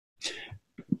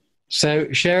So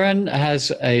Sharon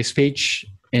has a speech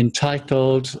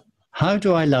entitled, How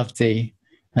Do I Love Thee?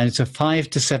 And it's a 5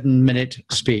 to 7 minute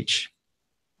speech.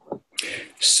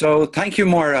 So thank you,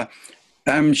 Maura.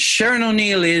 Sharon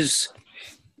O'Neill is,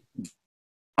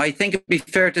 I think it'd be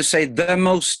fair to say, the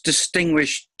most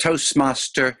distinguished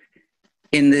Toastmaster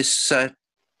in this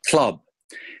club.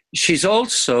 She's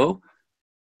also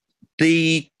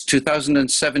the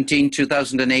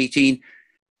 2017-2018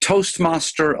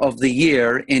 Toastmaster of the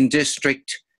Year in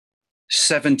District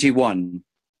 71,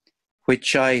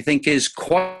 which I think is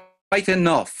quite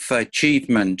enough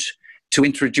achievement to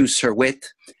introduce her with.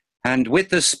 And with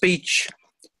the speech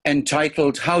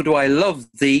entitled, How Do I Love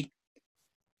Thee?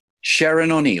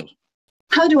 Sharon O'Neill.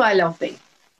 How do I love thee?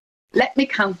 Let me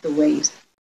count the ways.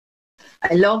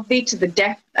 I love thee to the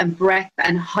depth and breadth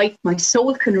and height my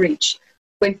soul can reach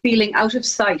when feeling out of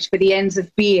sight for the ends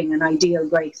of being an ideal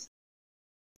grace.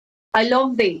 I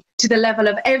love thee to the level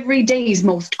of every day's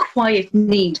most quiet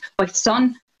need by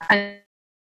sun and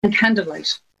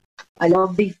candlelight. I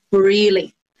love thee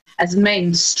freely as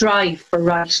men strive for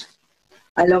right.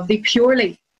 I love thee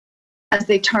purely as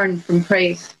they turn from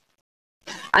praise.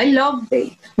 I love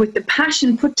thee with the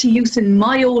passion put to use in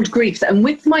my old griefs and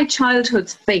with my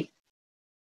childhood's faith.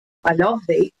 I love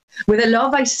thee with a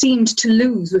love I seemed to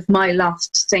lose with my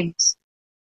lost saints.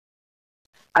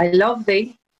 I love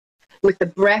thee with the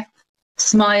breath,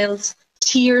 smiles,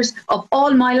 tears of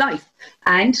all my life,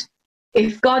 and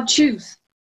if God choose,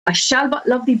 I shall but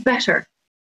love thee better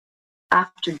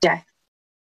after death.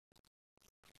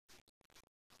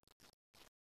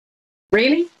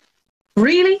 Really?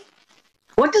 Really?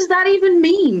 What does that even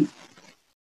mean?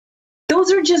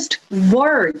 Those are just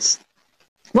words.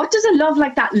 What does a love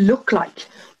like that look like?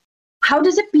 How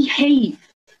does it behave?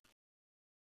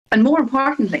 And more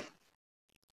importantly,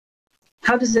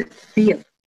 how does it feel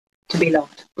to be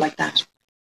loved like that?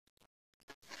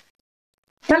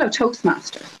 Fellow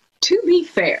Toastmaster, to be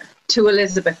fair to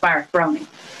Elizabeth Barrett Browning,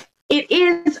 it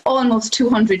is almost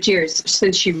 200 years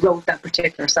since she wrote that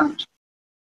particular sonnet.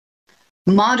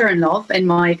 Modern love, in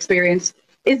my experience,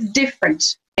 is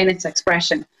different in its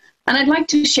expression, and I'd like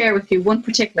to share with you one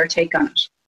particular take on it.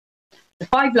 The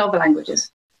 5 Love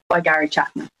Languages by Gary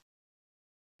Chapman.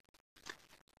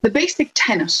 The basic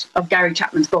tenet of Gary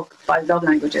Chapman's book, 5 Love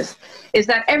Languages, is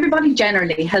that everybody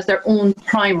generally has their own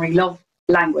primary love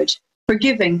language for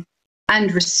giving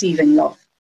and receiving love.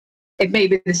 It may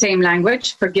be the same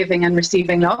language for giving and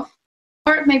receiving love,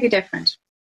 or it may be different.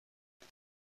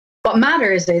 What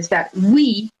matters is that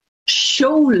we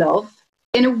show love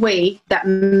in a way that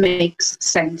makes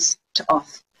sense to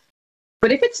us.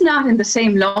 But if it's not in the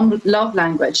same love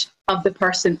language of the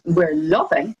person we're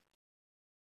loving,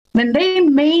 then they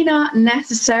may not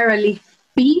necessarily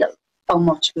feel how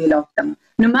much we love them,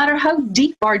 no matter how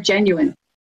deep or genuine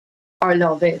our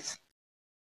love is.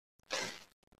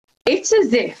 It's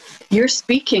as if you're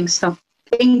speaking some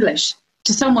English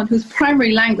to someone whose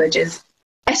primary language is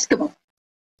Eskimo.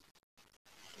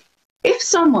 If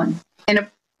someone in a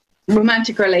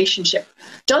romantic relationship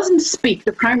doesn't speak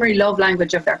the primary love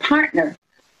language of their partner,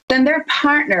 then their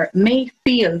partner may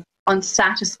feel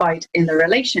unsatisfied in the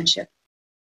relationship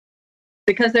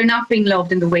because they're not being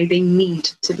loved in the way they need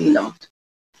to be loved.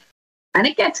 And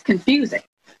it gets confusing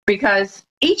because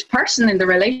each person in the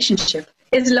relationship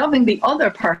is loving the other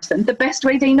person the best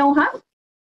way they know how.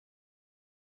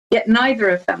 Yet neither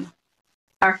of them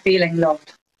are feeling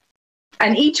loved.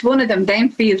 And each one of them then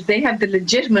feels they have the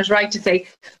legitimate right to say,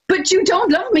 but you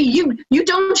don't love me. You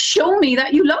don't show me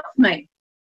that you love me.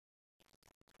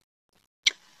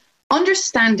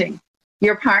 Understanding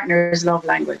your partner's love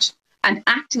language and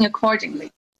acting accordingly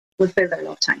will fill their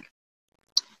love tank.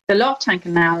 The love tank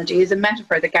analogy is a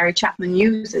metaphor that Gary Chapman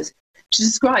uses to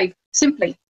describe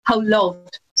simply how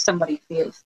loved somebody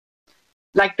feels.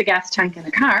 Like the gas tank in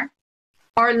a car,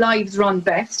 our lives run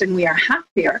best and we are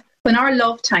happier when our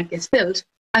love tank is filled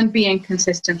and being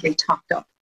consistently topped up.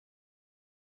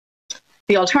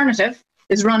 The alternative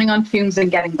is running on fumes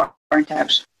and getting burnt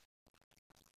out.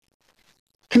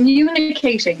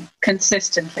 Communicating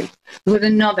consistently with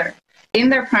another in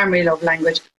their primary love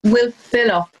language will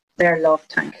fill up their love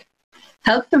tank,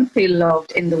 help them feel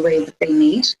loved in the way that they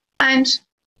need, and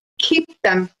keep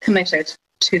them committed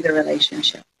to the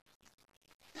relationship.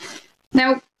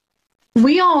 Now,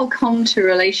 we all come to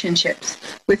relationships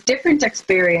with different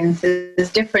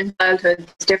experiences, different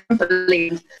childhoods, different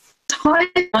beliefs. It's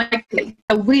highly likely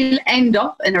that we'll end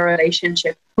up in a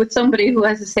relationship with somebody who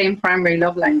has the same primary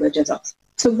love language as us.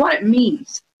 So what it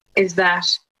means is that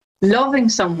loving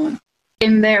someone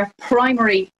in their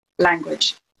primary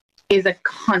language is a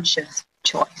conscious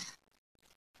choice.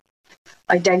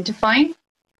 Identifying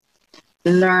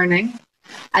learning,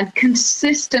 and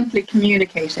consistently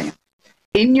communicating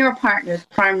in your partner's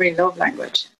primary love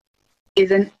language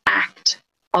is an act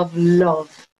of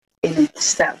love in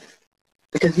itself,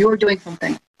 because you're doing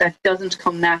something that doesn't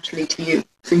come naturally to you,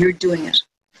 so you're doing it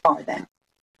for them.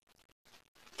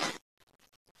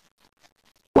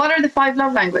 What are the 5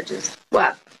 love languages?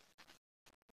 Well,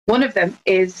 one of them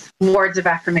is words of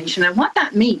affirmation. And what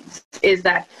that means is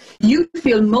that you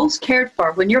feel most cared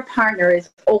for when your partner is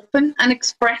open and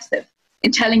expressive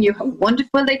in telling you how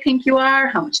wonderful they think you are,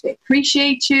 how much they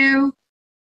appreciate you.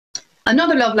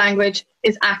 Another love language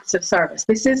is acts of service.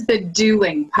 This is the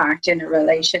doing part in a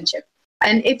relationship.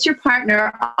 And it's your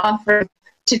partner offering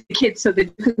to the kids so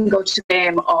that you can go to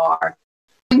them, or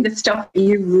doing the stuff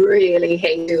you really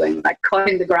hate doing, like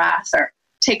cutting the grass or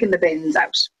taking the bins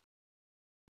out.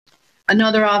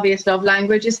 Another obvious love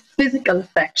language is physical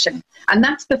affection. And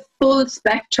that's the full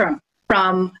spectrum,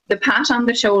 from the pat on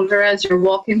the shoulder as you're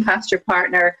walking past your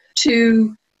partner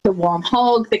to the warm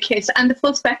hug, the kiss, and the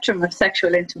full spectrum of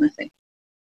sexual intimacy.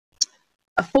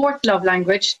 A 4th love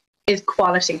language is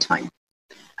quality time.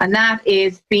 And that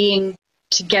is being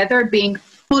together, being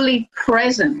fully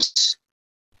present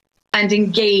and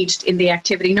engaged in the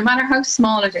activity, no matter how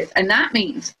small it is. And that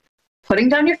means putting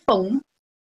down your phone,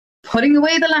 putting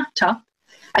away the laptop,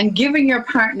 and giving your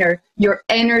partner your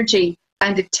energy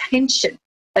and attention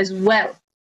as well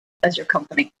as your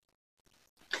company.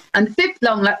 And the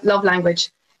 5th love language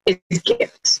is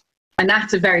gifts. And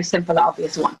that's a very simple,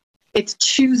 obvious one. It's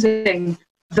choosing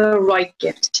the right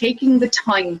gift, taking the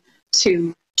time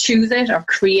to choose it or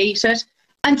create it,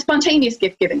 and spontaneous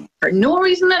gift giving for no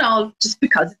reason at all, just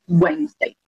because it's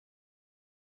Wednesday.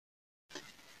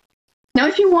 Now,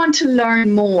 if you want to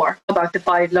learn more about the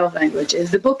 5 love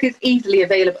languages, the book is easily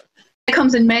available. It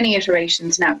comes in many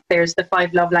iterations now. There's the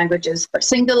 5 love languages for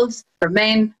singles, for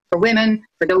men, for women,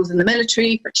 for those in the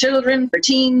military, for children, for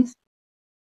teens.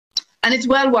 And it's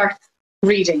well worth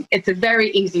reading. It's a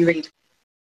very easy read.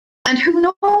 And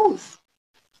who knows?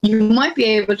 You might be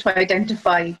able to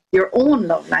identify your own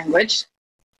love language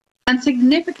and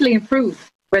significantly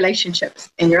improve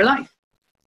relationships in your life.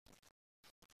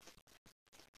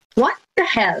 What the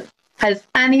hell has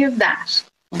any of that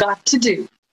got to do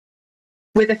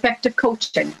with effective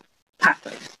coaching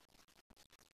pathways?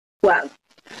 Well,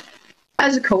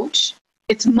 as a coach,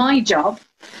 it's my job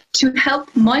to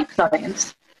help my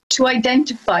clients to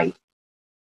identify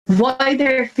why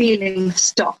they're feeling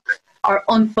stuck or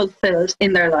unfulfilled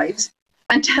in their lives,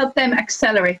 and to help them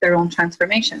accelerate their own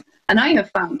transformation. And I have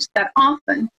found that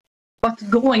often what's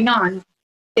going on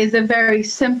is a very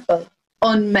simple,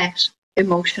 unmet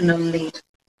emotional need.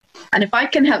 And if I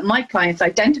can help my clients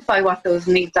identify what those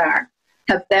needs are,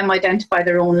 help them identify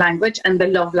their own language and the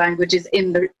love languages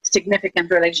in the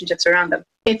significant relationships around them,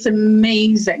 it's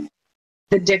amazing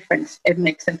the difference it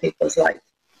makes in people's lives.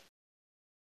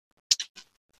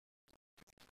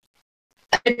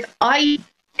 If I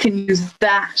can use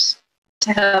that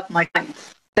to help my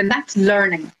clients, then that's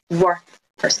learning worth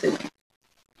pursuing.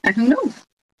 And who knows?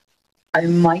 I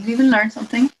might even learn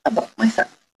something about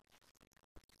myself.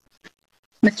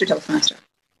 Mr. Toastmaster.